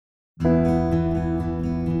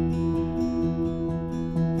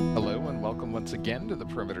once again to the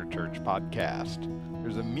Perimeter Church podcast.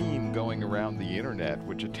 There's a meme going around the internet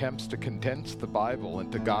which attempts to condense the Bible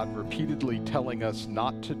into God repeatedly telling us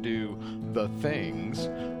not to do the things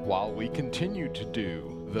while we continue to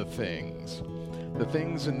do the things. The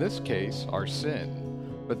things in this case are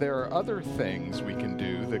sin, but there are other things we can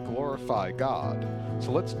do that glorify God,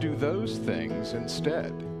 so let's do those things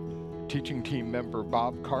instead. Teaching team member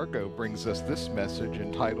Bob Cargo brings us this message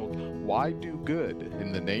entitled, Why Do Good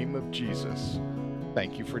in the Name of Jesus?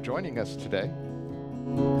 Thank you for joining us today.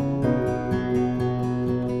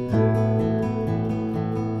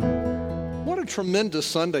 What a tremendous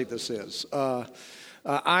Sunday this is.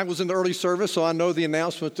 I was in the early service, so I know the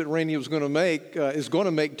announcement that Randy was going to make is going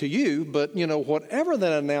to make to you, but whatever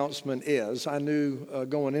that announcement is, I knew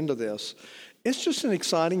going into this, it's just an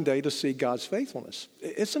exciting day to see God's faithfulness.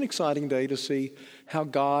 It's an exciting day to see how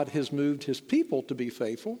God has moved his people to be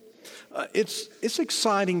faithful. It's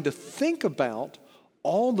exciting to think about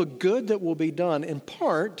all the good that will be done, in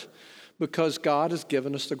part because God has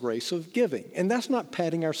given us the grace of giving. And that's not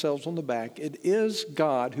patting ourselves on the back. It is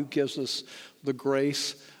God who gives us the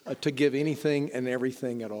grace to give anything and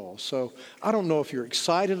everything at all. So I don't know if you're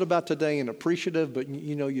excited about today and appreciative, but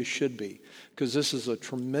you should be, because this is a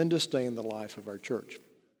tremendous day in the life of our church.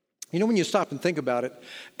 When you stop and think about it,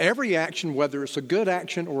 every action, whether it's a good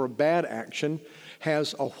action or a bad action,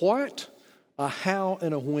 has a what, a how,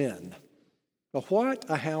 and a when. A what,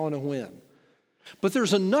 a how, and a when. But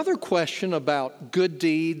there's another question about good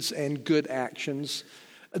deeds and good actions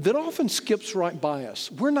that often skips right by us.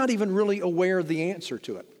 We're not even really aware of the answer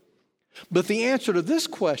to it. But the answer to this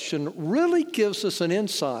question really gives us an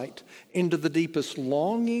insight into the deepest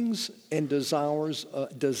longings and desires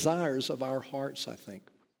of our hearts, I think.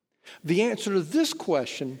 The answer to this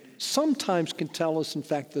question sometimes can tell us, in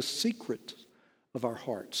fact, the secret of our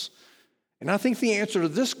hearts. And I think the answer to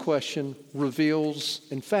this question reveals,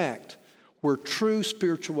 in fact, where true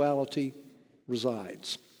spirituality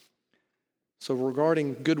resides. So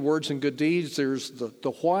regarding good words and good deeds, there's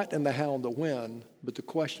the what and the how and the when, but the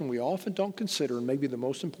question we often don't consider, and maybe the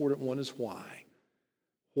most important one, is why.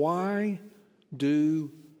 Why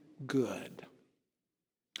do good?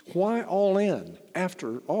 Why all in?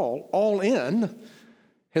 After all in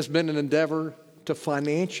has been an endeavor to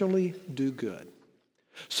financially do good.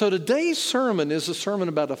 So today's sermon is a sermon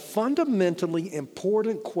about a fundamentally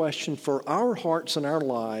important question for our hearts and our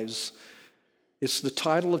lives. It's the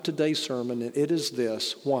title of today's sermon, and it is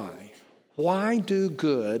this: why? Why do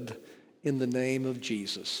good in the name of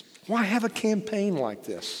Jesus? Why have a campaign like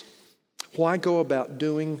this? Why go about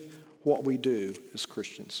doing what we do as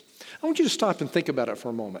Christians? I want you to stop and think about it for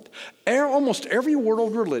a moment. Almost every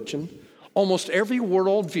world religion, almost every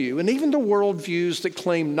worldview, and even the worldviews that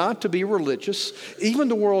claim not to be religious, even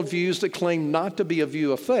the worldviews that claim not to be a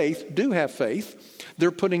view of faith, do have faith. They're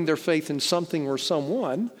putting their faith in something or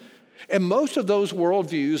someone. And most of those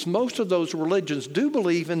worldviews, most of those religions do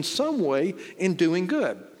believe in some way in doing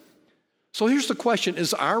good. So here's the question: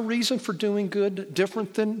 is our reason for doing good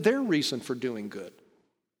different than their reason for doing good?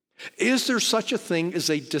 Is there such a thing as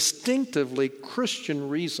a distinctively Christian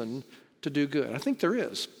reason to do good? I think there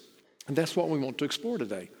is. And that's what we want to explore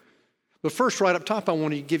today. But first, right up top, I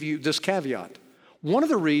want to give you this caveat. One of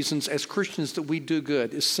the reasons as Christians that we do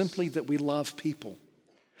good is simply that we love people.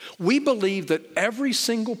 We believe that every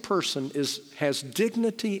single person has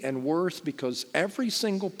dignity and worth because every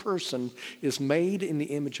single person is made in the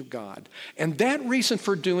image of God. And that reason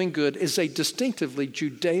for doing good is a distinctively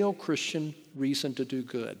Judeo-Christian reason to do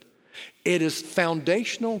good. It is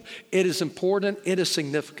foundational, it is important, it is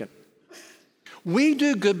significant. We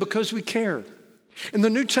do good because we care. In the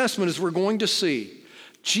New Testament, as we're going to see,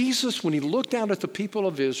 Jesus, when he looked out at the people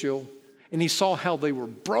of Israel and he saw how they were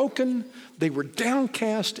broken, they were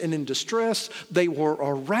downcast and in distress, they were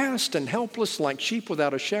harassed and helpless like sheep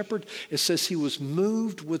without a shepherd, it says he was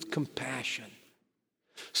moved with compassion.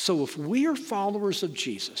 So if we are followers of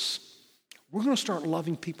Jesus, we're going to start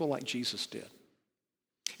loving people like Jesus did.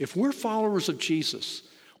 If we're followers of Jesus,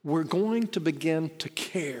 we're going to begin to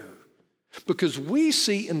care. Because we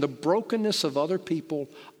see in the brokenness of other people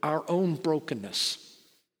our own brokenness.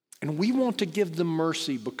 And we want to give them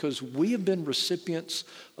mercy because we have been recipients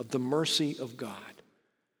of the mercy of God.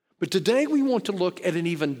 But today we want to look at an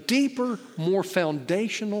even deeper, more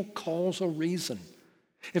foundational causal reason.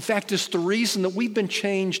 In fact, it's the reason that we've been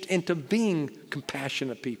changed into being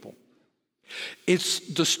compassionate people. It's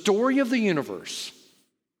the story of the universe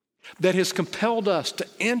that has compelled us to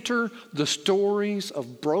enter the stories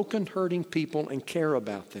of broken, hurting people and care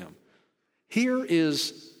about them. Here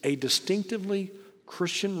is a distinctively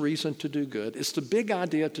Christian reason to do good. It's the big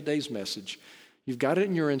idea of today's message. You've got it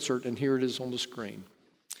in your insert, and here it is on the screen.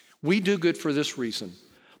 We do good for this reason.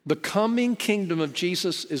 The coming kingdom of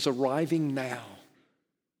Jesus is arriving now.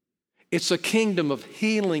 It's a kingdom of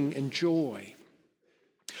healing and joy.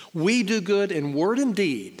 We do good in word and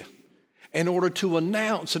deed in order to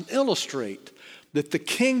announce and illustrate that the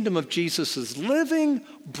kingdom of Jesus is living,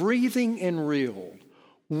 breathing, and real.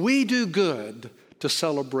 We do good to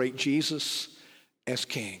celebrate Jesus as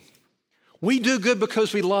King. We do good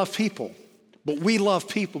because we love people, but we love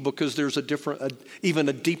people because there's even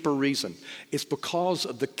a deeper reason. It's because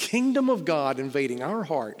of the kingdom of God invading our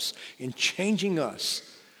hearts and changing us,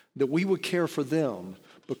 that we would care for them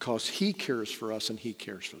because He cares for us and He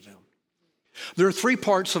cares for them. There are three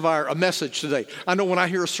parts of our message today. I know when I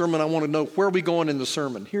hear a sermon, I want to know where are we going in the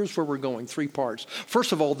sermon. Here's where we're going, three parts.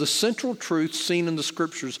 First of all, the central truth seen in the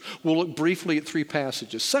Scriptures. We'll look briefly at three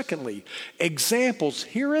passages. Secondly, examples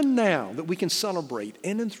here and now that we can celebrate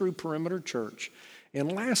in and through Perimeter Church.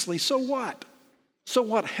 And lastly, so what? So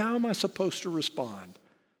what? How am I supposed to respond?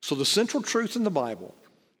 So the central truth in the Bible,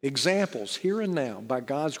 examples here and now by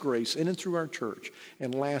God's grace in and through our church.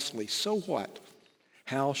 And lastly, so what?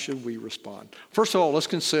 How should we respond? First of all, let's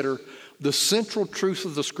consider the central truth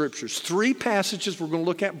of the Scriptures. Three passages we're going to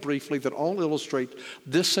look at briefly that all illustrate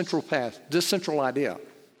this central idea.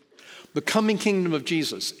 The coming kingdom of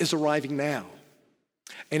Jesus is arriving now,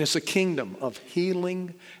 and it's a kingdom of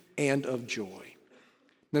healing and of joy.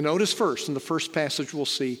 Now notice first, in the first passage we're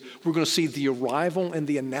going to see the arrival and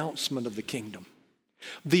the announcement of the kingdom.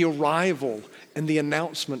 The arrival and the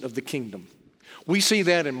announcement of the kingdom. We see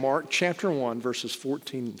that in Mark chapter 1, verses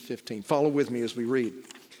 14 and 15. Follow with me as we read.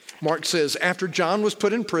 Mark says, after John was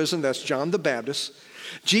put in prison, that's John the Baptist,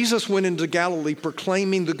 Jesus went into Galilee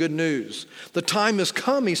proclaiming the good news. The time has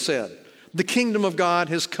come, he said. The kingdom of God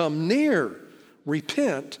has come near.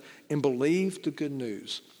 Repent and believe the good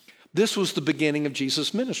news. This was the beginning of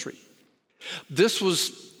Jesus' ministry. This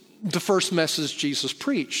was the first message Jesus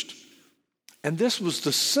preached. And this was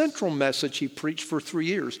the central message he preached for 3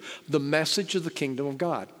 years, the message of the kingdom of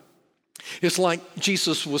God. It's like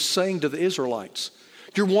Jesus was saying to the Israelites,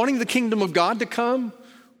 you're wanting the kingdom of God to come?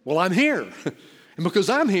 Well, I'm here. And because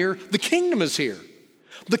I'm here, the kingdom is here.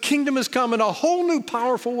 The kingdom has come in a whole new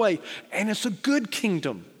powerful way, and it's a good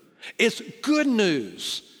kingdom. It's good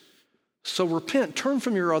news. So repent, turn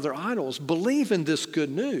from your other idols, believe in this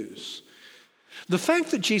good news. The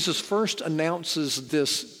fact that Jesus first announces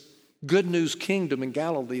this good news kingdom in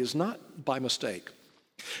Galilee is not by mistake.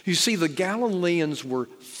 You see, the Galileans were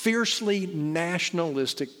fiercely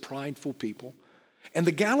nationalistic, prideful people. And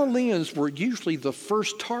the Galileans were usually the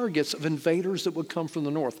first targets of invaders that would come from the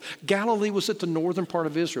north. Galilee was at the northern part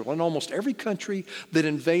of Israel, and almost every country that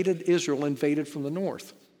invaded Israel invaded from the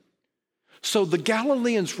north. So the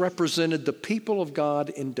Galileans represented the people of God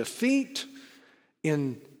in defeat,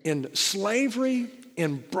 in slavery,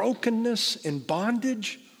 in brokenness, in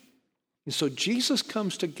bondage. And so Jesus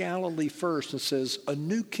comes to Galilee first and says, a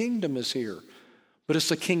new kingdom is here, but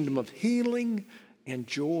it's a kingdom of healing and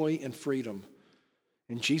joy and freedom.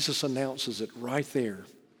 And Jesus announces it right there,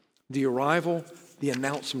 the arrival, the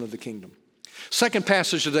announcement of the kingdom. Second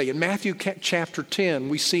passage today, in Matthew chapter 10,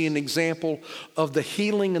 we see an example of the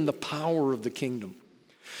healing and the power of the kingdom.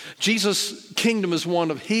 Jesus' kingdom is one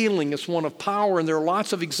of healing, it's one of power, and there are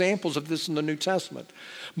lots of examples of this in the New Testament.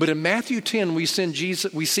 But in Matthew 10, we see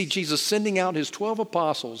Jesus sending out his 12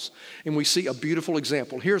 apostles, and we see a beautiful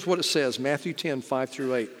example. Here's what it says, Matthew 10, 5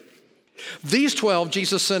 through 8. These 12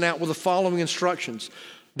 Jesus sent out with the following instructions.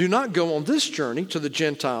 Do not go on this journey to the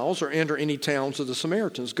Gentiles or enter any towns of the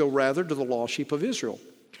Samaritans. Go rather to the lost sheep of Israel.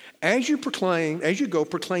 As you go,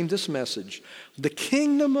 proclaim this message. The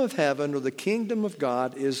kingdom of heaven or the kingdom of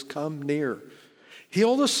God is come near.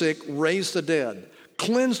 Heal the sick, raise the dead,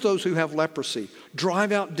 cleanse those who have leprosy,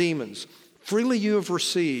 drive out demons. Freely you have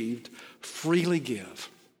received, freely give.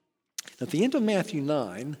 At the end of Matthew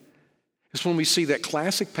 9 is when we see that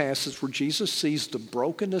classic passage where Jesus sees the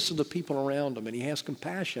brokenness of the people around him and he has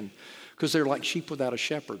compassion because they're like sheep without a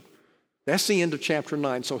shepherd. That's the end of chapter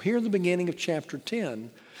 9. So here in the beginning of chapter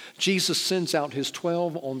 10, Jesus sends out his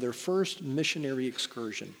 12 on their first missionary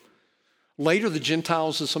excursion. Later, the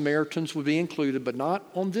Gentiles and Samaritans would be included, but not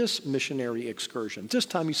on this missionary excursion. This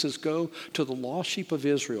time he says, go to the lost sheep of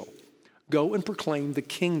Israel. Go and proclaim the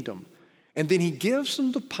kingdom. And then he gives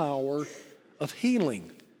them the power of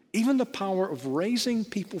healing, even the power of raising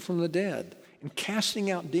people from the dead and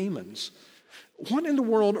casting out demons. What in the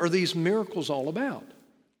world are these miracles all about?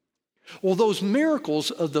 Well, those miracles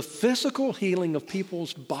of the physical healing of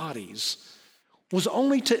people's bodies was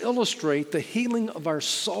only to illustrate the healing of our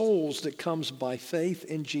souls that comes by faith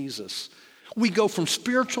in Jesus. We go from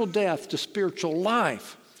spiritual death to spiritual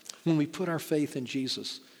life when we put our faith in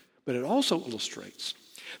Jesus. But it also illustrates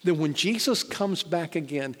that when Jesus comes back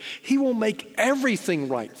again, he will make everything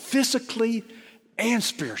right, physically and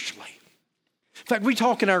spiritually. In fact, we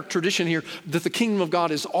talk in our tradition here that the kingdom of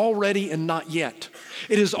God is already and not yet.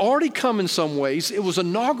 It has already come in some ways. It was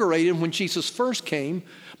inaugurated when Jesus first came,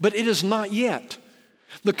 but it is not yet.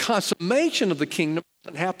 The consummation of the kingdom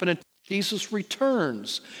doesn't happen until Jesus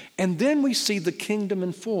returns, and then we see the kingdom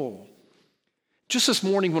in full. Just this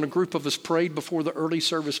morning when a group of us prayed before the early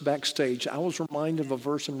service backstage, I was reminded of a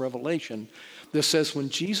verse in Revelation that says, when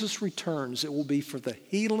Jesus returns, it will be for the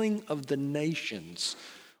healing of the nations.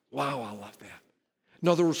 Wow, I love that. In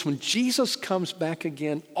other words, when Jesus comes back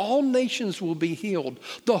again, all nations will be healed.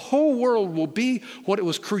 The whole world will be what it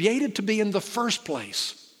was created to be in the first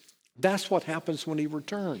place. That's what happens when he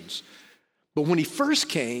returns. But when he first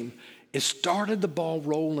came, it started the ball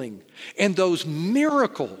rolling. And those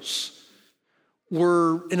miracles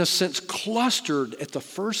were, in a sense, clustered at the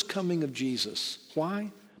first coming of Jesus.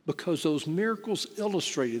 Why? Because those miracles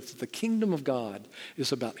illustrated that the kingdom of God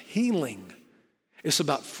is about healing. It's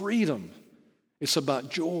about freedom. It's about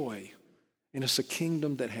joy. And it's a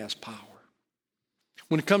kingdom that has power.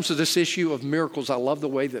 When it comes to this issue of miracles, I love the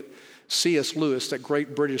way that C.S. Lewis, that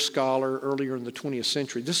great British scholar earlier in the 20th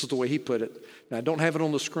century, this is the way he put it. Now, I don't have it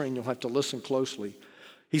on the screen. You'll have to listen closely.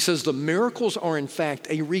 He says, the miracles are in fact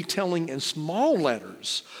a retelling in small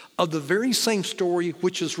letters of the very same story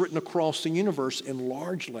which is written across the universe in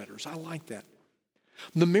large letters. I like that.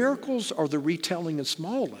 The miracles are the retelling in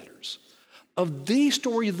small letters of the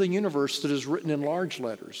story of the universe that is written in large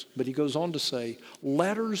letters. But he goes on to say,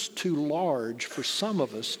 letters too large for some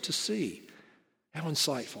of us to see. How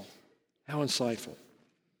insightful. How insightful.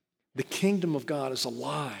 The kingdom of God is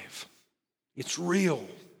alive. It's real.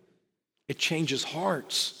 It changes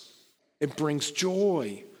hearts. It brings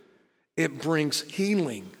joy. It brings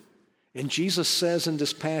healing. And Jesus says in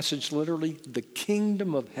this passage, literally, the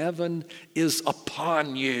kingdom of heaven is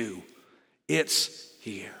upon you. It's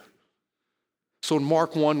here. So in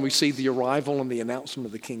Mark 1, we see the arrival and the announcement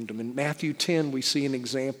of the kingdom. In Matthew 10, we see an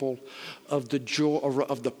example of the joy,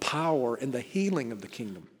 of the power and the healing of the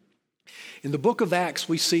kingdom. In the book of Acts,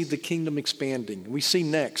 we see the kingdom expanding. We see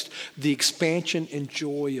next the expansion and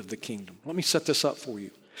joy of the kingdom. Let me set this up for you.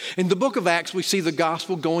 In the book of Acts, we see the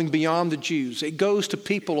gospel going beyond the Jews. It goes to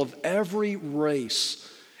people of every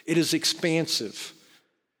race. It is expansive.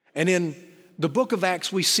 And in the book of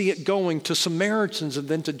Acts, we see it going to Samaritans and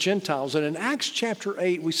then to Gentiles. And in Acts chapter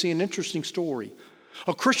 8, we see an interesting story.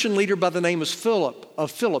 A Christian leader by the name of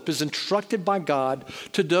Philip is instructed by God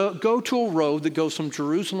to go to a road that goes from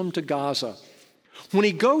Jerusalem to Gaza. When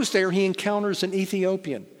he goes there, he encounters an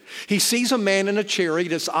Ethiopian. He sees a man in a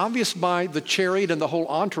chariot. It's obvious by the chariot and the whole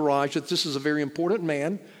entourage that this is a very important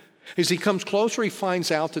man. As he comes closer, he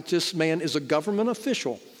finds out that this man is a government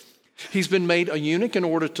official. He's been made a eunuch in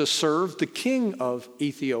order to serve the king of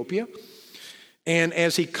Ethiopia. And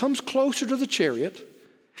as he comes closer to the chariot,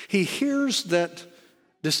 he hears that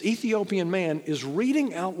this Ethiopian man is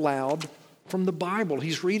reading out loud from the Bible.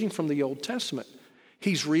 He's reading from the Old Testament.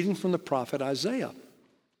 He's reading from the prophet Isaiah.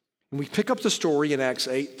 And we pick up the story in Acts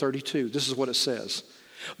 8:32. This is what it says.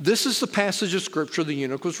 This is the passage of scripture the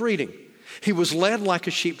eunuch was reading. He was led like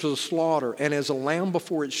a sheep to the slaughter, and as a lamb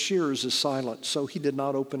before its shearers is silent, so he did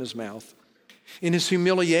not open his mouth. In his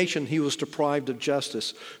humiliation, he was deprived of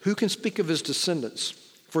justice. Who can speak of his descendants?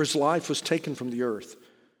 For his life was taken from the earth.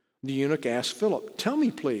 The eunuch asked Philip, tell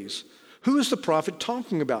me, please, who is the prophet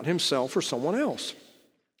talking about, himself or someone else?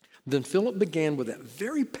 Then Philip began with that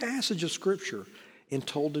very passage of scripture and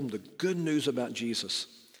told him the good news about Jesus.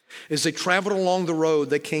 As they traveled along the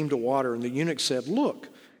road, they came to water, and the eunuch said, look,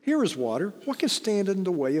 here is water. What can stand in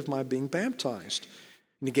the way of my being baptized?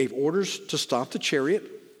 And he gave orders to stop the chariot.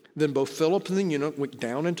 Then both Philip and the eunuch went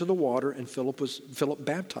down into the water, and Philip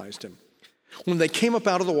baptized him. When they came up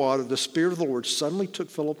out of the water, the Spirit of the Lord suddenly took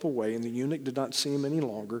Philip away, and the eunuch did not see him any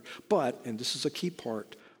longer. But, and this is a key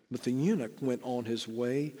part, but the eunuch went on his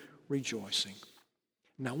way rejoicing.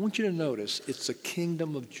 Now I want you to notice, it's a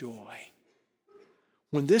kingdom of joy.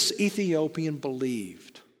 When this Ethiopian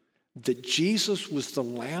believed that Jesus was the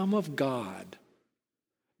Lamb of God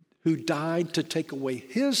who died to take away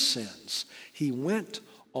his sins, he went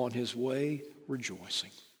on his way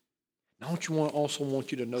rejoicing. Now I also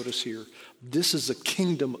want you to notice here, this is a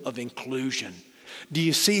kingdom of inclusion. Do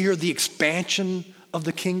you see here the expansion of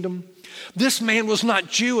the kingdom? This man was not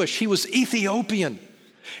Jewish, he was Ethiopian.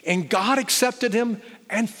 And God accepted him,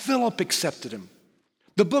 and Philip accepted him.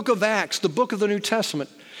 The book of Acts, the book of the New Testament,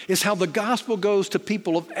 is how the gospel goes to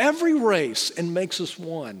people of every race and makes us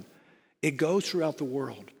one It goes throughout the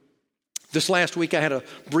world. This last week, I had a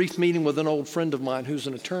brief meeting with an old friend of mine who's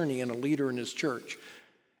an attorney and a leader in his church.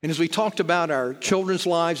 And as we talked about our children's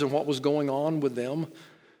lives and what was going on with them,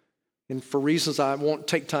 and for reasons I won't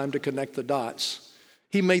take time to connect the dots,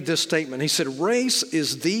 he made this statement. He said, race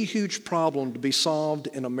is the huge problem to be solved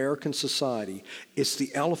in American society. It's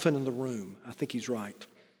the elephant in the room. I think he's right.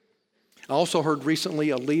 I also heard recently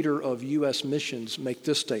a leader of U.S. missions make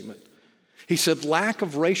this statement. He said, lack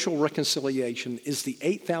of racial reconciliation is the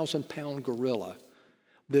 8,000-pound gorilla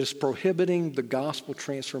that is prohibiting the gospel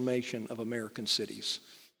transformation of American cities.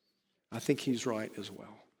 I think he's right as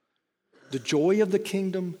well. The joy of the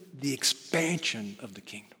kingdom, the expansion of the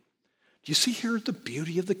kingdom. Do you see here the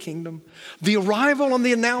beauty of the kingdom? The arrival and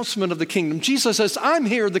the announcement of the kingdom. Jesus says, I'm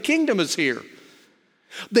here, the kingdom is here.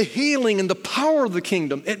 The healing and the power of the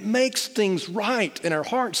kingdom, it makes things right in our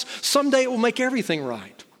hearts. Someday it will make everything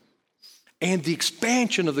right. And the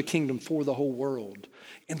expansion of the kingdom for the whole world.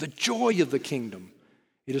 And the joy of the kingdom,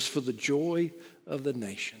 it is for the joy of the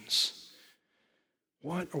nations.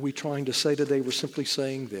 What are we trying to say today? We're simply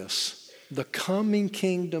saying this. The coming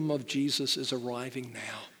kingdom of Jesus is arriving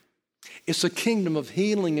now. It's a kingdom of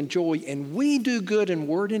healing and joy, and we do good in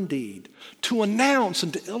word and deed to announce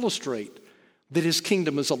and to illustrate that his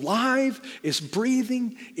kingdom is alive, it's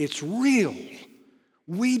breathing, it's real.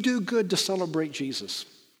 We do good to celebrate Jesus.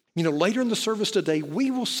 You know, later in the service today,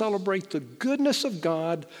 we will celebrate the goodness of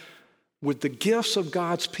God with the gifts of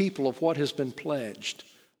God's people of what has been pledged.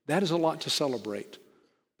 That is a lot to celebrate.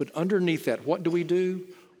 But underneath that, what do?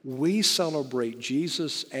 We celebrate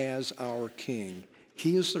Jesus as our King.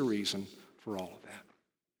 He is the reason for all of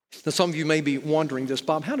that. Now, some of you may be wondering this,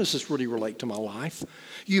 Bob, how does this really relate to my life?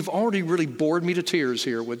 You've already really bored me to tears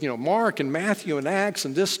here with, Mark and Matthew and Acts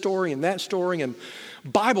and this story and that story and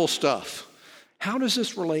Bible stuff. How does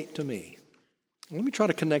this relate to me? Let me try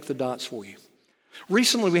to connect the dots for you.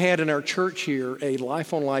 Recently, we had in our church here a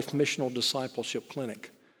life-on-life missional discipleship clinic.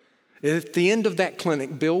 At the end of that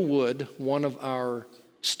clinic, Bill Wood, one of our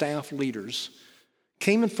staff leaders,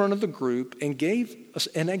 came in front of the group and gave us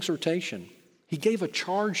an exhortation. He gave a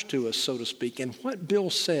charge to us, so to speak, and what Bill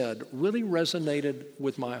said really resonated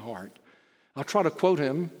with my heart. I'll try to quote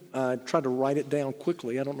him. I tried to write it down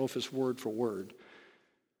quickly. I don't know if it's word for word.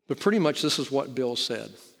 But pretty much this is what Bill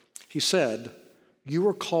said. He said, you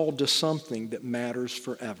are called to something that matters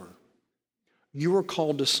forever. You are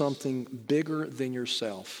called to something bigger than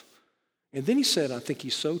yourself. And then he said, I think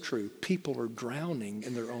he's so true, people are drowning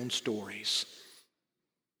in their own stories.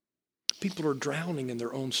 People are drowning in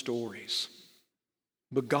their own stories.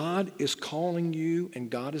 But God is calling you and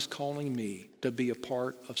God is calling me to be a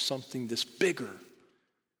part of something that's bigger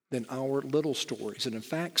than our little stories. And in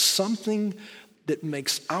fact, something that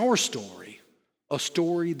makes our story a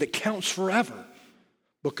story that counts forever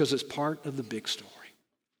because it's part of the big story.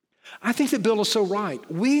 I think that Bill is so right.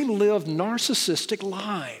 We live narcissistic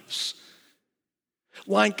lives.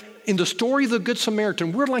 Like in the story of the Good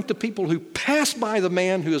Samaritan, we're like the people who pass by the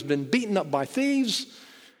man who has been beaten up by thieves,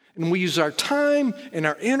 and we use our time and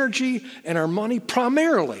our energy and our money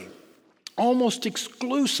primarily, almost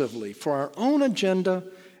exclusively for our own agenda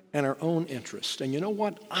and our own interest. And you know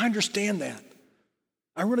what? I understand that.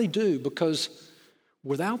 I really do, because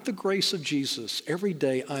without the grace of Jesus, every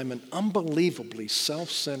day I'm an unbelievably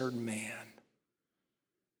self-centered man.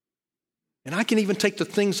 And I can even take the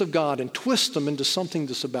things of God and twist them into something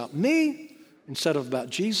that's about me instead of about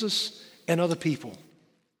Jesus and other people.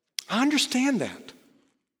 I understand that.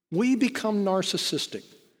 We become narcissistic.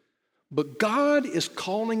 But God is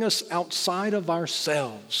calling us outside of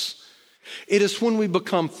ourselves. It is when we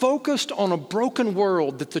become focused on a broken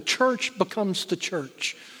world that the church becomes the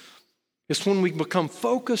church. It's when we become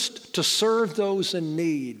focused to serve those in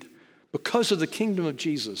need because of the kingdom of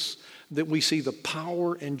Jesus that we see the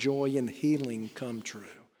power and joy and healing come true.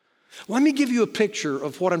 Let me give you a picture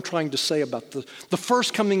of what I'm trying to say about the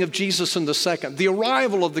first coming of Jesus and the second, the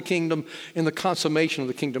arrival of the kingdom and the consummation of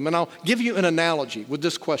the kingdom. And I'll give you an analogy with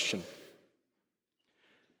this question.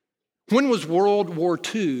 When was World War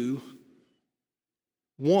II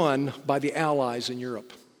won by the Allies in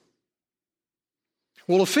Europe?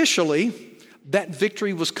 Well, officially, that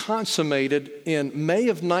victory was consummated in May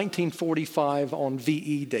of 1945 on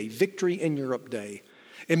VE Day, Victory in Europe Day.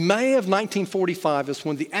 In May of 1945 is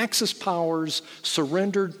when the Axis powers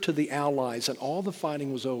surrendered to the Allies and all the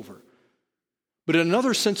fighting was over. But in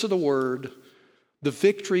another sense of the word, the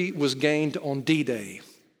victory was gained on D-Day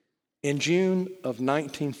in June of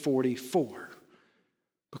 1944,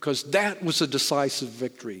 because that was a decisive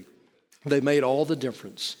victory. They made all the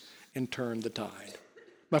difference and turned the tide.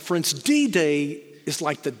 My friends, D-Day is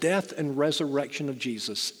like the death and resurrection of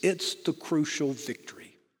Jesus. It's the crucial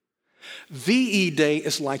victory. VE Day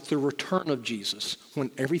is like the return of Jesus, when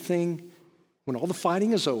all the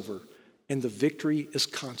fighting is over and the victory is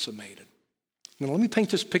consummated. Now let me paint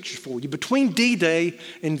this picture for you. Between D-Day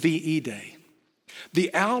and VE Day,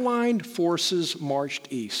 the Allied forces marched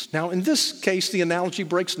east. Now in this case, the analogy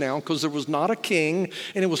breaks down because there was not a king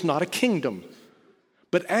and it was not a kingdom.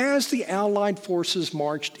 But as the Allied forces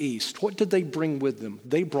marched east, what did they bring with them?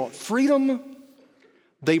 They brought freedom,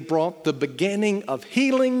 they brought the beginning of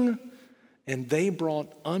healing, and they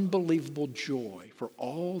brought unbelievable joy for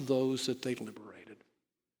all those that they liberated.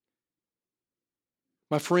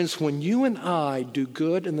 My friends, when you and I do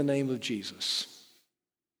good in the name of Jesus,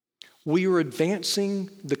 we are advancing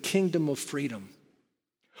the kingdom of freedom.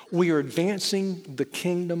 We are advancing the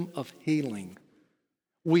kingdom of healing.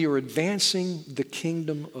 We are advancing the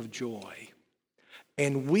kingdom of joy.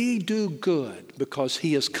 And we do good because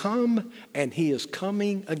He has come and He is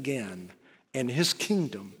coming again. And His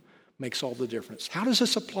kingdom makes all the difference. How does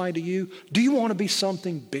this apply to you? Do you want to be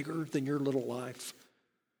something bigger than your little life?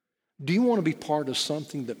 Do you want to be part of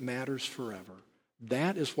something that matters forever?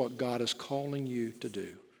 That is what God is calling you to do.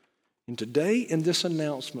 And today in this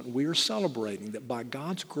announcement, we are celebrating that by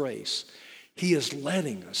God's grace, He is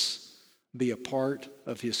letting us be a part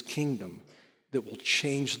of His kingdom that will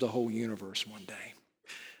change the whole universe one day.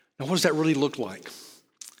 Now, what does that really look like?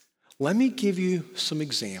 Let me give you some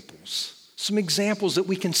examples that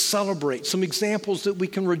we can celebrate, some examples that we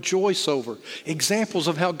can rejoice over, examples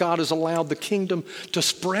of how God has allowed the kingdom to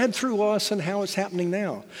spread through us and how it's happening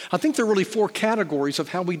now. I think there are really 4 categories of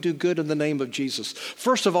how we do good in the name of Jesus.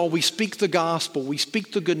 First of all, we speak the gospel, we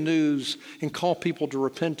speak the good news and call people to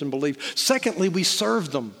repent and believe. Secondly, we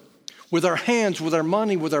serve them. With our hands, with our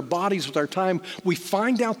money, with our bodies, with our time, we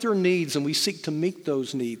find out their needs and we seek to meet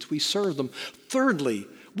those needs. We serve them. Thirdly,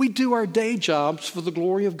 we do our day jobs for the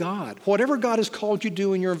glory of God. Whatever God has called you to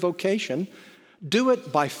do in your vocation, do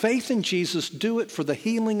it by faith in Jesus. Do it for the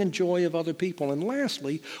healing and joy of other people. And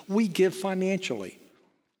lastly, we give financially.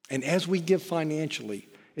 And as we give financially,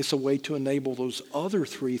 it's a way to enable those other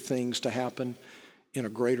 3 things to happen in a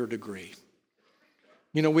greater degree.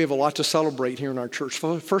 You know, we have a lot to celebrate here in our church.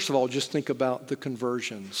 First of all, just think about the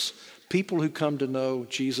conversions. People who come to know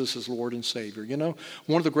Jesus as Lord and Savior. You know,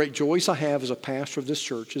 one of the great joys I have as a pastor of this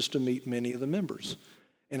church is to meet many of the members.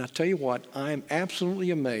 And I tell you what, I am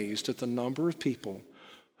absolutely amazed at the number of people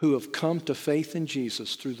who have come to faith in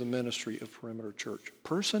Jesus through the ministry of Perimeter Church.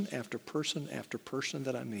 Person after person after person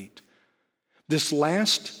that I meet. This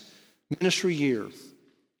last ministry year,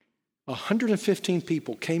 115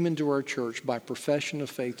 people came into our church by profession of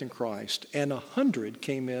faith in Christ, and 100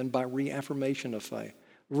 came in by reaffirmation of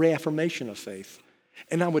faith.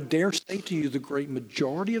 And I would dare say to you, the great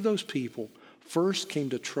majority of those people first came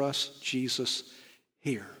to trust Jesus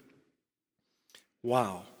here.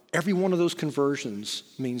 Wow. Every one of those conversions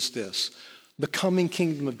means this. The coming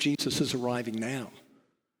kingdom of Jesus is arriving now,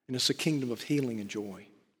 and it's a kingdom of healing and joy.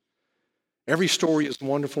 Every story is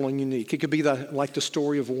wonderful and unique. It could be like the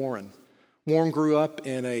story of Warren. Warren grew up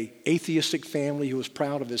in an atheistic family who was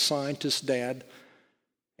proud of his scientist dad,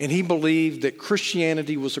 and he believed that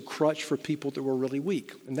Christianity was a crutch for people that were really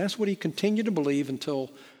weak. And that's what he continued to believe until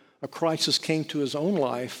a crisis came to his own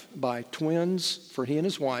life by twins for he and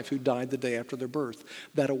his wife who died the day after their birth.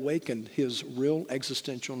 That awakened his real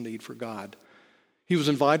existential need for God. He was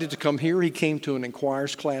invited to come here. He came to an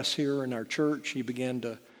Inquirers class here in our church. He began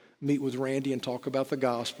to meet with Randy and talk about the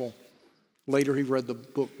gospel. Later, he read the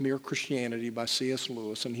book Mere Christianity by C.S.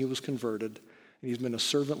 Lewis, and he was converted. And he's been a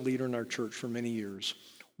servant leader in our church for many years.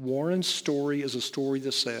 Warren's story is a story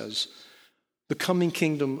that says the coming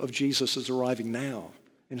kingdom of Jesus is arriving now,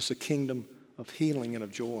 and it's a kingdom of healing and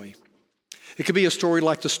of joy. It could be a story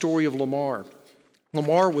like the story of Lamar.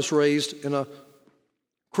 Lamar was raised in a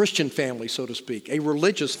Christian family, so to speak, a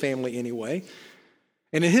religious family anyway.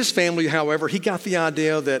 And in his family, however, he got the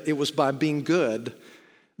idea that it was by being good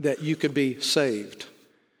that you could be saved.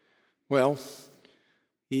 Well,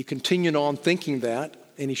 he continued on thinking that,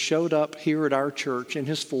 and he showed up here at our church in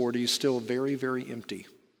his 40s, still very, very empty.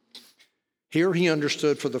 Here he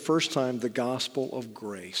understood for the first time the gospel of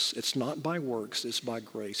grace. It's not by works, it's by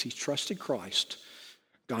grace. He trusted Christ.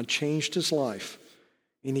 God changed his life.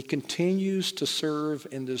 And he continues to serve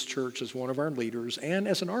in this church as one of our leaders and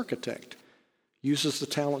as an architect. Uses the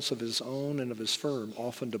talents of his own and of his firm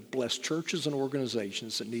often to bless churches and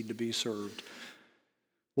organizations that need to be served.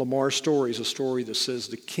 Lamar's story is a story that says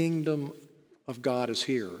the kingdom of God is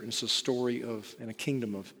here. And it's a story of and a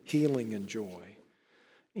kingdom of healing and joy.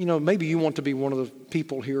 Maybe you want to be one of the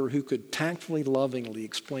people here who could tactfully, lovingly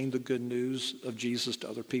explain the good news of Jesus to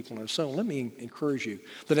other people. And so let me encourage you.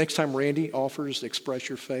 The next time Randy offers Express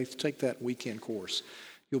Your Faith, take that weekend course.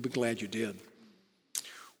 You'll be glad you did.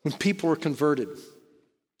 When people are converted,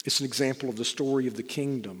 it's an example of the story of the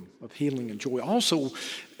kingdom of healing and joy. Also,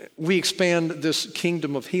 we expand this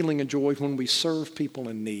kingdom of healing and joy when we serve people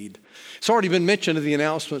in need. It's already been mentioned in the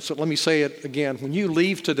announcement, so let me say it again. When you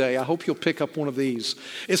leave today, I hope you'll pick up one of these.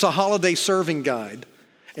 It's a holiday serving guide.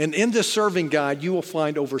 And in this serving guide, you will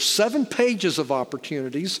find over 7 pages of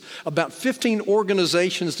opportunities, about 15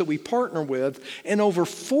 organizations that we partner with, and over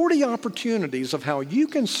 40 opportunities of how you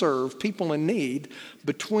can serve people in need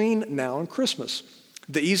between now and Christmas.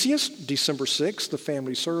 The easiest, December 6th, the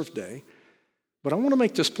Family Serve Day. But I want to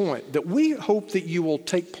make this point, that we hope that you will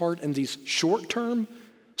take part in these short-term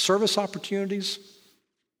service opportunities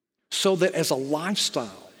so that as a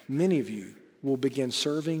lifestyle, many of you will begin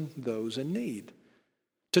serving those in need.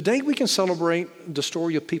 Today we can celebrate the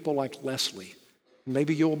story of people like Leslie.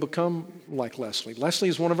 Maybe you'll become like Leslie. Leslie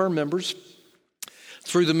is one of our members.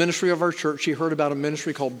 Through the ministry of our church, she heard about a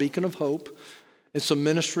ministry called Beacon of Hope. It's a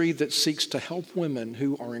ministry that seeks to help women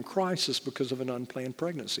who are in crisis because of an unplanned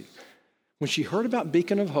pregnancy. When she heard about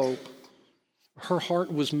Beacon of Hope, her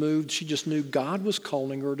heart was moved. She just knew God was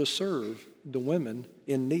calling her to serve the women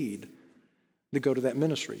in need to go to that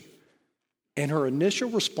ministry. And her initial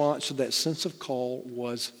response to that sense of call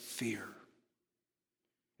was fear.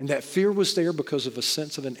 And that fear was there because of a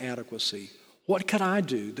sense of inadequacy. What could I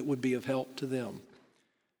do that would be of help to them?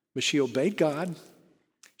 But she obeyed God.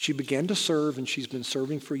 She began to serve, and she's been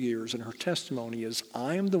serving for years. And her testimony is,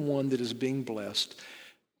 I am the one that is being blessed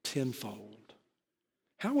tenfold.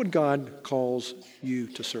 How would God cause you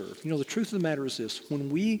to serve? The truth of the matter is this. When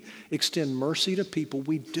we extend mercy to people,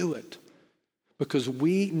 we do it because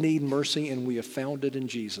we need mercy, and we have found it in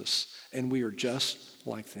Jesus, and we are just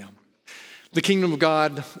like them. The kingdom of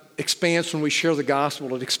God expands when we share the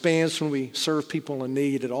gospel. It expands when we serve people in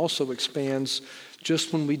need. It also expands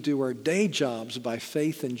just when we do our day jobs by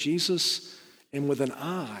faith in Jesus and with an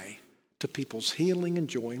eye to people's healing and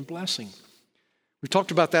joy and blessing. We've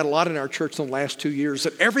talked about that a lot in our church in the last 2 years,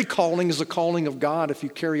 that every calling is a calling of God if you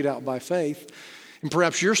carry it out by faith. And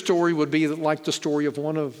perhaps your story would be like the story of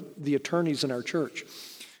one of the attorneys in our church.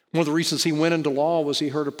 One of the reasons he went into law was he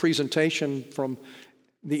heard a presentation from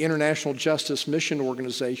the International Justice Mission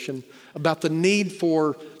Organization about the need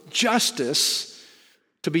for justice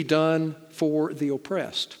to be done for the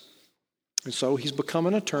oppressed. And so he's become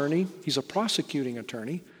an attorney. He's a prosecuting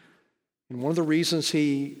attorney. And one of the reasons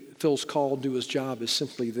he feels called to his job is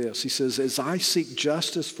simply this. He says, as I seek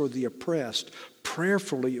justice for the oppressed,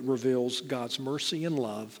 prayerfully it reveals God's mercy and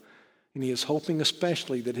love. And he is hoping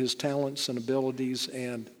especially that his talents and abilities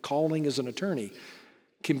and calling as an attorney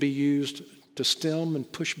can be used to stem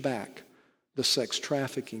and push back the sex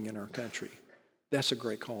trafficking in our country. That's a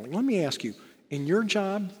great calling. Let me ask you, in your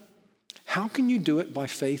job, how can you do it by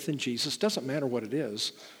faith in Jesus? Doesn't matter what it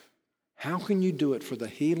is. How can you do it for the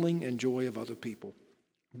healing and joy of other people?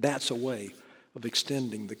 That's a way of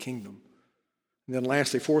extending the kingdom. And then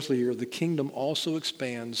lastly, fourthly here, the kingdom also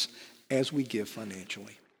expands as we give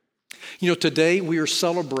financially. Today we are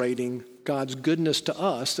celebrating God's goodness to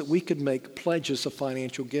us that we could make pledges of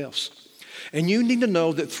financial gifts. And you need to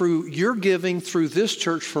know that through your giving through this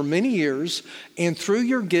church for many years and through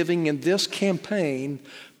your giving in this campaign,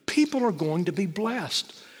 people are going to be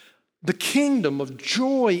blessed. The kingdom of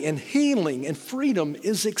joy and healing and freedom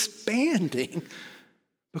is expanding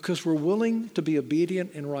because we're willing to be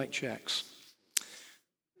obedient and write checks.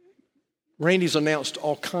 Randy's announced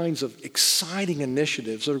all kinds of exciting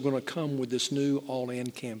initiatives that are going to come with this new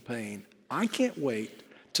All-In campaign. I can't wait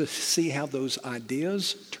to see how those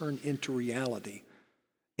ideas turn into reality.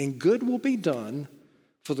 And good will be done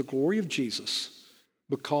for the glory of Jesus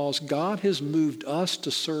because God has moved us to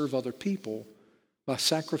serve other people by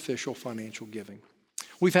sacrificial financial giving.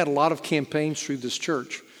 We've had a lot of campaigns through this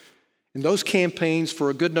church. And those campaigns for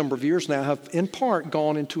a good number of years now have in part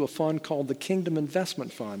gone into a fund called the Kingdom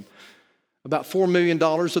Investment Fund. About $4 million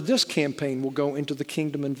of this campaign will go into the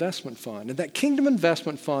Kingdom Investment Fund. And that Kingdom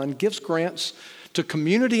Investment Fund gives grants to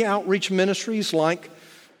community outreach ministries like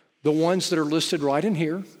the ones that are listed right in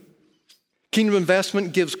here. Kingdom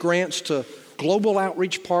Investment gives grants to global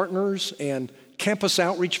outreach partners and campus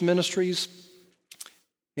outreach ministries.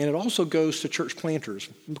 And it also goes to church planters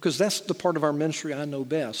because that's the part of our ministry I know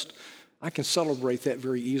best. I can celebrate that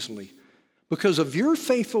very easily. Because of your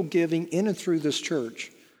faithful giving in and through this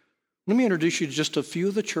church, let me introduce you to just a few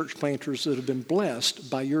of the church planters that have been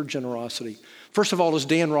blessed by your generosity. First of all is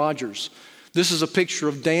Dan Rogers. This is a picture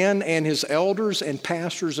of Dan and his elders and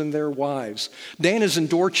pastors and their wives. Dan is in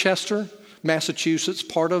Dorchester, Massachusetts,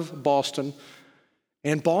 part of Boston.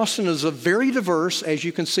 And Boston is a very diverse, as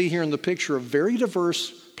you can see here in the picture, a very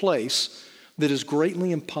diverse place that is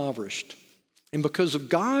greatly impoverished. And because of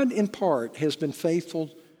God, in part, has been faithful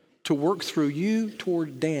to work through you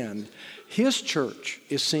toward Dan, his church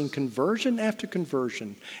is seeing conversion after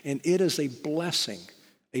conversion, and it is a blessing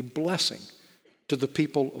to the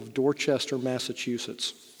people of Dorchester,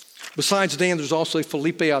 Massachusetts. Besides Dan, there's also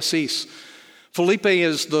Felipe Assis. Felipe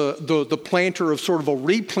is the planter of sort of a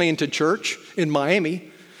replanted church in Miami,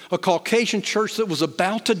 a Caucasian church that was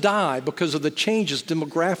about to die because of the changes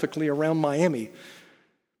demographically around Miami.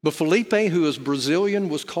 But Felipe, who is Brazilian,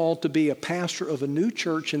 was called to be a pastor of a new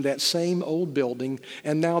church in that same old building,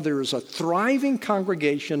 and now there is a thriving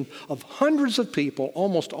congregation of hundreds of people,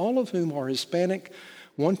 almost all of whom are Hispanic,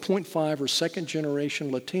 1.5 or second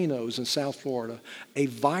generation Latinos in South Florida, a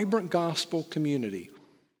vibrant gospel community.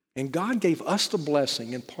 And God gave us the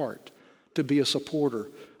blessing, in part, to be a supporter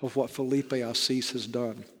of what Felipe Assis has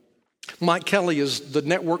done. Mike Kelly is the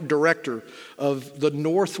network director of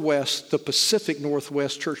the Pacific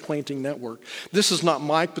Northwest Church Planting Network. This is not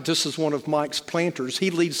Mike, but this is one of Mike's planters. He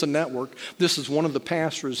leads the network. This is one of the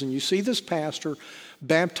pastors, and you see this pastor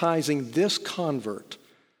baptizing this convert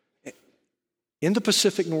in the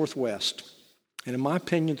Pacific Northwest. And in my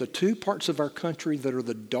opinion, the two parts of our country that are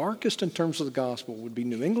the darkest in terms of the gospel would be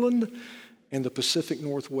New England and the Pacific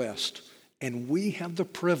Northwest. And we have the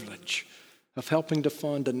privilege of helping to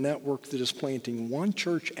fund a network that is planting one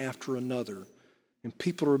church after another. And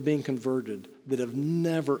people are being converted that have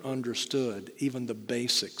never understood even the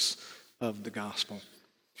basics of the gospel.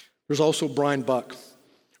 There's also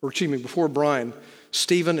before Brian,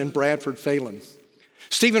 Stephen and Bradford Phelan.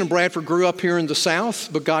 Stephen and Bradford grew up here in the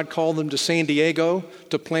South, but God called them to San Diego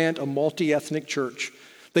to plant a multi-ethnic church.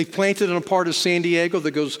 They planted in a part of San Diego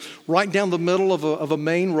that goes right down the middle of a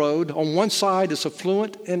main road. On one side is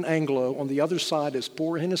affluent and Anglo. On the other side is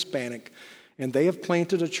poor and Hispanic. And they have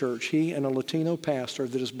planted a church, he and a Latino pastor,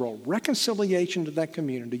 that has brought reconciliation to that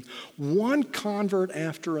community, one convert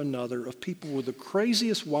after another of people with the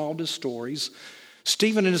craziest, wildest stories.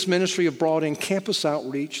 Stephen and his ministry have brought in campus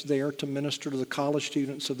outreach there to minister to the college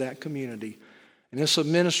students of that community. And it's a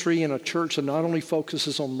ministry and a church that not only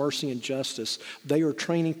focuses on mercy and justice, they are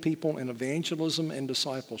training people in evangelism and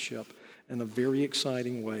discipleship in a very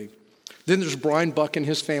exciting way. Then there's Brian Buck and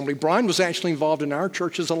his family. Brian was actually involved in our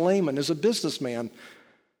church as a layman, as a businessman.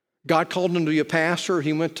 God called him to be a pastor.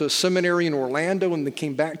 He went to seminary in Orlando and then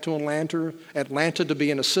came back to Atlanta to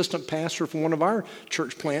be an assistant pastor for one of our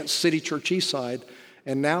church plants, City Church Eastside.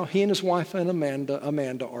 And now he and his wife and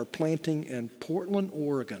Amanda are planting in Portland,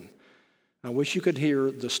 Oregon. I wish you could hear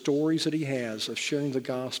the stories that he has of sharing the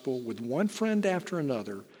gospel with one friend after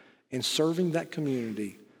another and serving that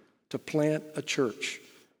community to plant a church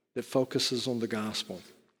that focuses on the gospel.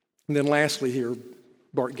 And then lastly here,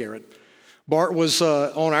 Bart Garrett. Bart was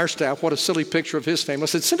on our staff. What a silly picture of his family. I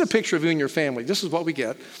said, send a picture of you and your family. This is what we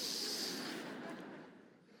get.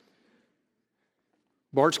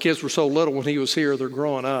 Bart's kids were so little when he was here, they're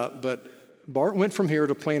growing up. But Bart went from here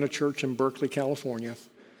to plant a church in Berkeley, California.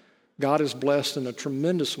 God is blessed in a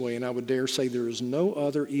tremendous way, and I would dare say there is no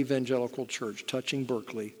other evangelical church touching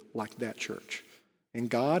Berkeley like that church. And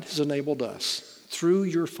God has enabled us, through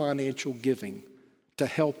your financial giving, to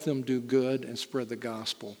help them do good and spread the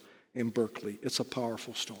gospel in Berkeley. It's a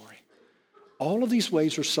powerful story. All of these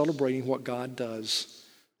ways are celebrating what God does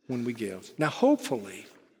when we give. Now, hopefully,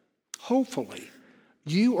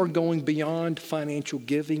 you are going beyond financial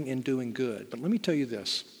giving and doing good. But let me tell you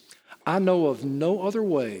this. I know of no other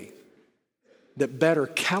way that better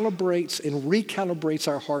calibrates and recalibrates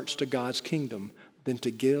our hearts to God's kingdom than to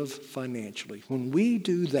give financially. When we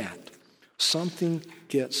do that, something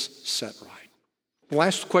gets set right. The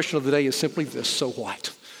last question of the day is simply this: so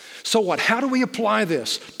what? So what? How do we apply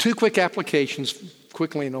this? 2 quick applications,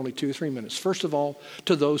 quickly in only 2 or 3 minutes. First of all,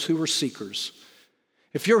 to those who are seekers.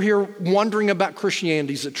 If you're here wondering about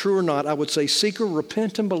Christianity, is it true or not, I would say seeker,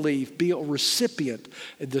 repent and believe, be a recipient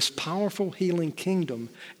of this powerful healing kingdom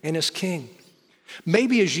and its king.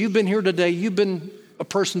 Maybe as you've been here today, you've been a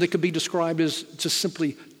person that could be described as just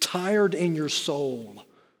simply tired in your soul.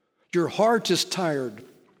 Your heart is tired.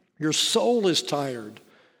 Your soul is tired.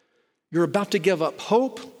 You're about to give up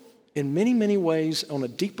hope in many, many ways on a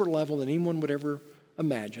deeper level than anyone would ever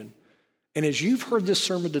imagine. And as you've heard this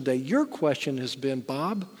sermon today, your question has been,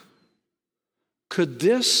 Bob, could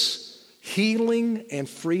this healing and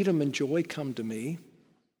freedom and joy come to me?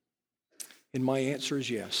 And my answer is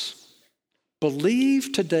yes.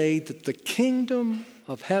 Believe today that the kingdom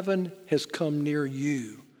of heaven has come near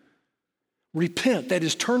you. Repent, that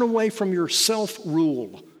is, turn away from your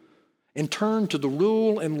self-rule and turn to the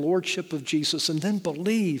rule and lordship of Jesus, and then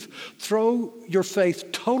believe. Throw your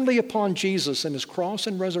faith totally upon Jesus and his cross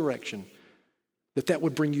and resurrection, that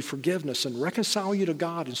would bring you forgiveness and reconcile you to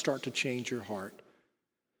God and start to change your heart.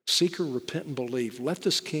 Seeker, repent and believe. Let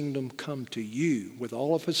this kingdom come to you with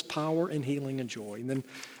all of its power and healing and joy. And then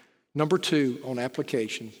number 2 on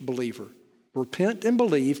application, believer. Repent and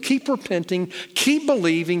believe. Keep repenting. Keep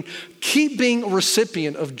believing. Keep being a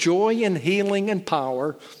recipient of joy and healing and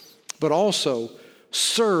power, but also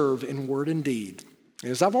serve in word and deed.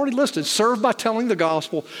 As I've already listed, serve by telling the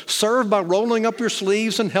gospel, serve by rolling up your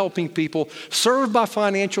sleeves and helping people, serve by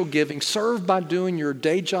financial giving, serve by doing your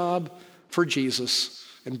day job for Jesus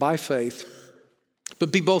and by faith,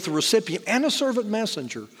 but be both a recipient and a servant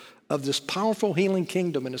messenger of this powerful healing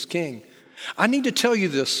kingdom and his king. I need to tell you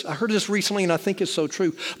this. I heard this recently and I think it's so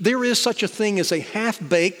true. There is such a thing as a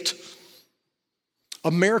half-baked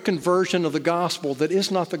American version of the gospel that is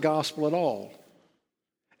not the gospel at all.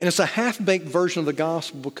 And it's a half-baked version of the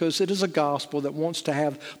gospel because it is a gospel that wants to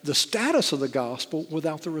have the status of the gospel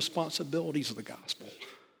without the responsibilities of the gospel.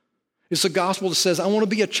 It's a gospel that says, I want to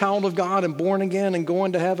be a child of God and born again and go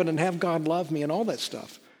into heaven and have God love me and all that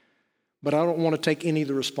stuff. But I don't want to take any of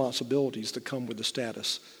the responsibilities that come with the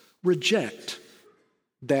status. Reject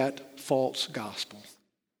that false gospel.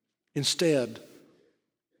 Instead,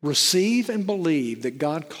 receive and believe that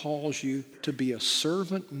God calls you to be a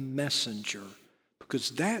servant messenger,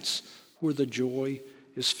 because that's where the joy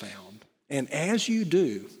is found. And as you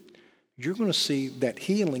do, you're going to see that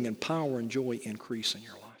healing and power and joy increase in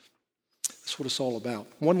your life. That's what it's all about.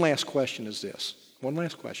 One last question is this. One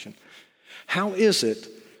last question. How is it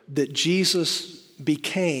that Jesus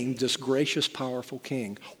became this gracious, powerful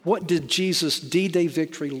king? What did Jesus' D-Day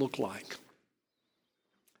victory look like?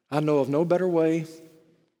 I know of no better way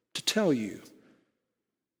to tell you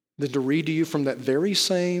than to read to you from that very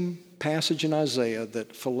same passage in Isaiah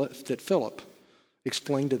that Philip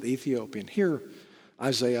explained to the Ethiopian. Here,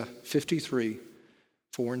 Isaiah 53,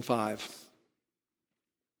 4 and 5.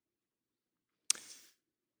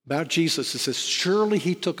 About Jesus, it says, surely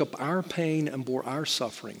he took up our pain and bore our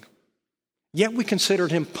suffering. Yet we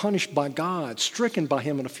considered him punished by God, stricken by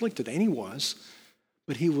him and afflicted. And he was.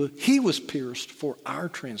 But he was pierced for our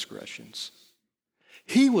transgressions.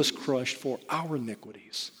 He was crushed for our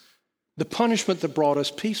iniquities. The punishment that brought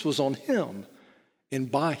us peace was on him.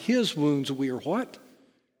 And by his wounds we are what?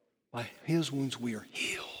 By his wounds we are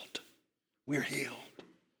healed. We're healed.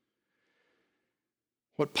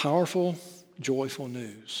 What powerful, joyful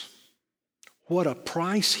news. What a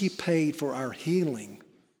price he paid for our healing,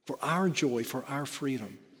 for our joy, for our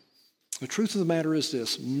freedom. The truth of the matter is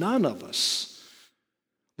this: none of us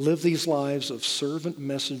live these lives of servant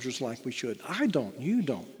messengers like we should. I don't, you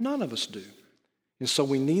don't, none of us do. And so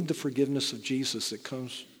we need the forgiveness of Jesus that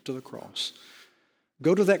comes to the cross.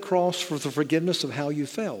 Go to that cross for the forgiveness of how you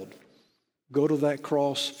failed. Go to that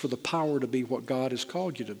cross for the power to be what God has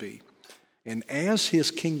called you to be. And as his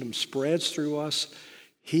kingdom spreads through us,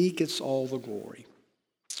 he gets all the glory.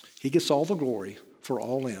 He gets all the glory for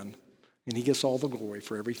all in, and he gets all the glory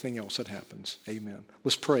for everything else that happens. Amen.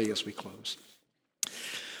 Let's pray as we close.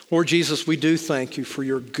 Lord Jesus, we do thank you for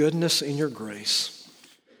your goodness and your grace.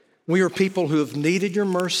 We are people who have needed your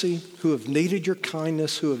mercy, who have needed your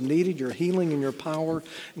kindness, who have needed your healing and your power,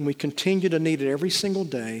 and we continue to need it every single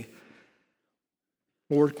day.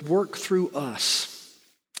 Lord, work through us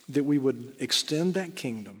that we would extend that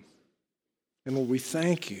kingdom. And Lord, we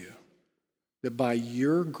thank you that by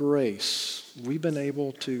your grace, we've been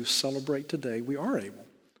able to celebrate today. We are able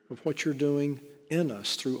with what you're doing in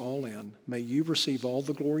us through all in. May you receive all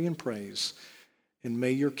the glory and praise, and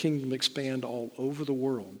may your kingdom expand all over the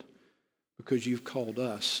world because you've called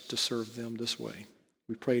us to serve them this way.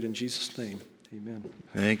 We pray it in Jesus' name. Amen.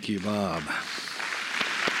 Thank you, Bob.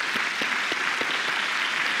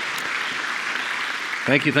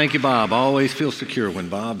 Thank you, Bob. I always feel secure when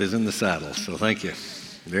Bob is in the saddle, so thank you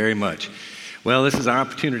very much. Well, this is our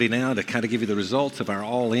opportunity now to kind of give you the results of our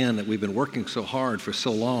all-in that we've been working so hard for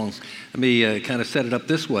so long. Let me kind of set it up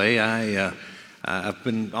this way. I've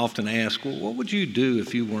been often asked, well, what would you do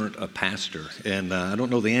if you weren't a pastor? And I don't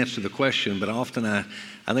know the answer to the question, but often I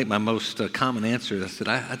think my most common answer is that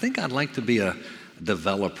I think I'd like to be a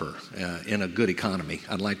developer in a good economy.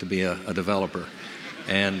 I'd like to be a developer.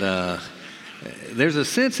 And there's a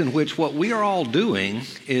sense in which what we are all doing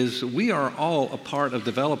is we are all a part of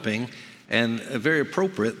developing, and very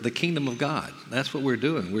appropriate, the kingdom of God. That's what we're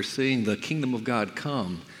doing. We're seeing the kingdom of God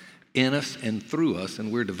come in us and through us,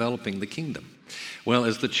 and we're developing the kingdom. Well,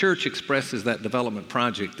 as the church expresses that development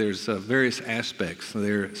project, there's various aspects.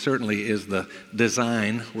 There certainly is the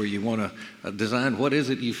design, where you want to design what is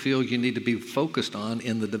it you feel you need to be focused on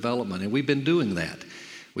in the development, and we've been doing that.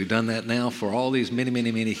 We've done that now for all these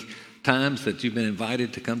many times that you've been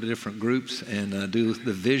invited to come to different groups and do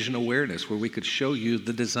the vision awareness, where we could show you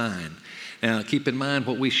the design. Now, keep in mind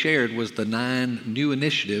what we shared was the 9 new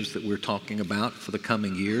initiatives that we're talking about for the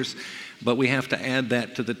coming years, but we have to add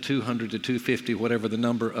that to the 200 to 250, whatever the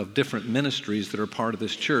number of different ministries that are part of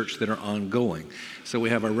this church that are ongoing. So we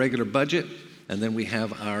have our regular budget, and then we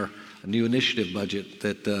have our new initiative budget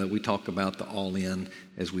that we talk about, the all-in,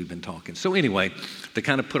 as we've been talking. So anyway, to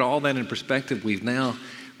kind of put all that in perspective, we've now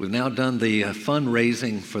done the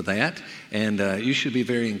fundraising for that, and you should be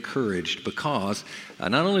very encouraged, because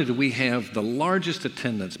not only do we have the largest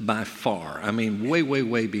attendance by far, I mean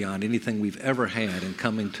way beyond anything we've ever had in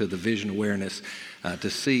coming to the Vision Awareness to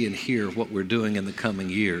see and hear what we're doing in the coming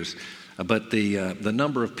years, but the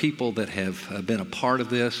number of people that have been a part of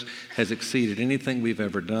this has exceeded anything we've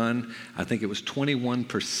ever done. I think it was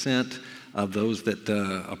 21% of those that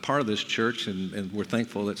are part of this church, and we're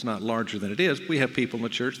thankful it's not larger than it is. We have people in the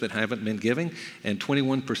church that haven't been giving, and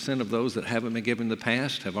 21% of those that haven't been giving in the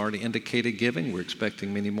past have already indicated giving. We're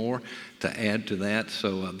expecting many more to add to that,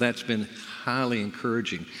 so that's been highly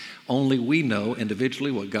encouraging. Only we know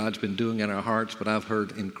individually what God's been doing in our hearts, but I've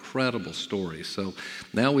heard incredible stories. So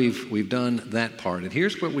now we've done that part, and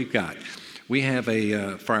here's what we've got. We have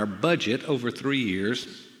for our budget over 3 years,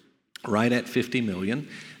 right at $50 million,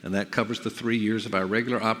 and that covers the 3 years of our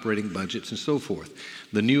regular operating budgets and so forth.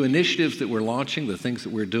 The new initiatives that we're launching, the things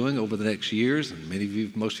that we're doing over the next years,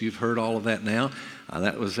 and most of you have heard all of that now,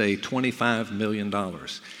 that was a $25 million.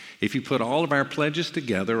 If you put all of our pledges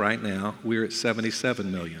together right now, we're at $77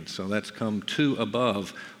 million, so that's come 2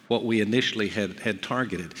 above what we initially had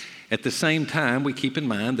targeted. At the same time, we keep in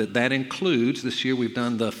mind that includes, this year we've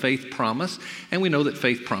done the Faith Promise, and we know that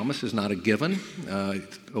Faith Promise is not a given.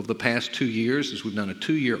 Over the past 2 years, as we've done a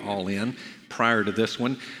 2-year all-in prior to this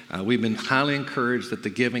one, we've been highly encouraged that the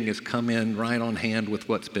giving has come in right on hand with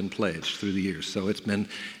what's been pledged through the years. So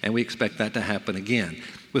and we expect that to happen again.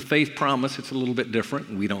 With Faith Promise, it's a little bit different.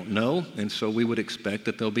 We don't know, and so we would expect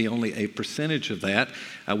that there'll be only a percentage of that.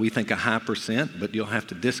 We think a high percent, but you'll have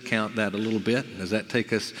to discount that a little bit. Does that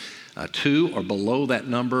take us to or below that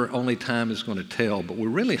number? Only time is going to tell, but we're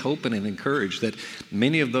really hoping and encouraged that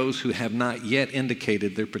many of those who have not yet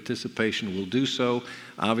indicated their participation will do so.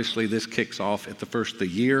 Obviously, this kicks off at the first of the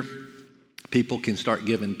year. People can start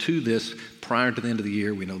giving to this prior to the end of the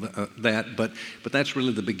year. We know that, but that's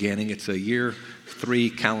really the beginning. It's a year, 3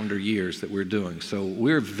 calendar years that we're doing. So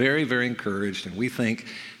we're very, very encouraged, and we think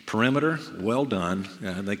Perimeter, well done.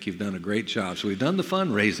 I think you've done a great job. So we've done the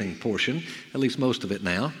fundraising portion, at least most of it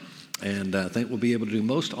now, and I think we'll be able to do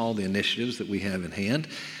most all the initiatives that we have in hand.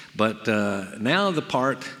 But now the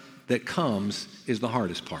part that comes is the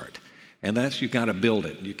hardest part. And that's, you've got to build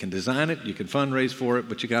it. You can design it, you can fundraise for it,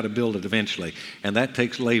 but you got to build it eventually. And that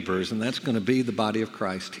takes laborers, and that's going to be the body of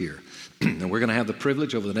Christ here. And we're going to have the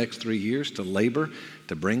privilege over the next 3 years to labor,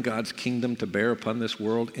 to bring God's kingdom to bear upon this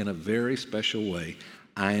world in a very special way.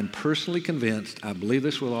 I am personally convinced, I believe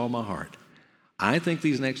this with all my heart, I think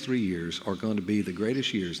these next 3 years are going to be the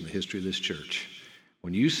greatest years in the history of this church.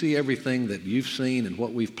 When you see everything that you've seen and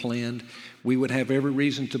what we've planned, we would have every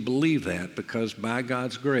reason to believe that, because by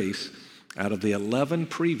God's grace, out of the 11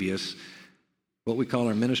 previous, what we call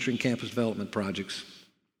our ministry and campus development projects,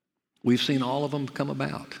 we've seen all of them come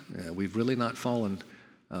about. We've really not fallen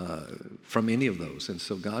from any of those. And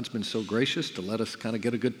so God's been so gracious to let us kind of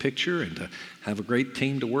get a good picture and to have a great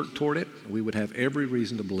team to work toward it. We would have every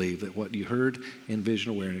reason to believe that what you heard in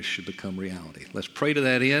Vision Awareness should become reality. Let's pray to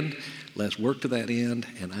that end. Let's work to that end.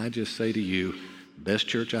 And I just say to you, best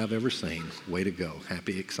church I've ever seen. Way to go.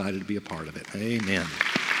 Happy, excited to be a part of it. Amen.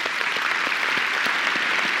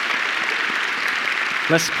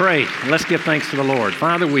 Let's pray. Let's give thanks to the Lord.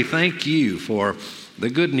 Father, we thank you for the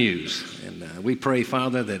good news. And we pray,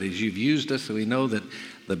 Father, that as you've used us, we know that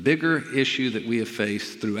the bigger issue that we have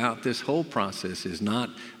faced throughout this whole process is not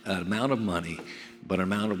an amount of money, but an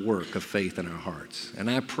amount of work of faith in our hearts. And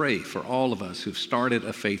I pray for all of us who've started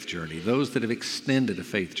a faith journey, those that have extended a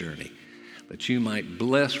faith journey, that you might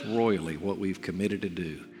bless royally what we've committed to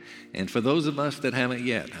do. And for those of us that haven't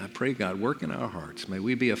yet, I pray, God, work in our hearts. May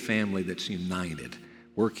we be a family that's united,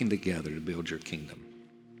 working together to build your kingdom.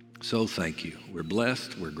 So thank you. We're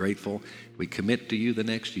blessed. We're grateful. We commit to you the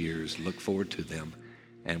next years. Look forward to them.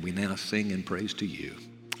 And we now sing and praise to you.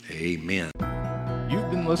 Amen.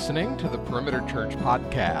 You've been listening to the Perimeter Church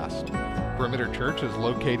Podcast. Perimeter Church is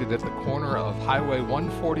located at the corner of Highway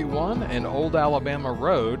 141 and Old Alabama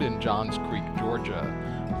Road in Johns Creek,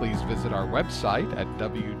 Georgia. Please visit our website at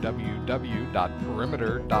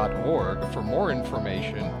www.perimeter.org for more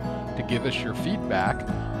information, to give us your feedback,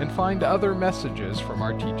 and find other messages from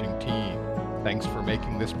our teaching team. Thanks for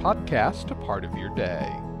making this podcast a part of your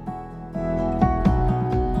day.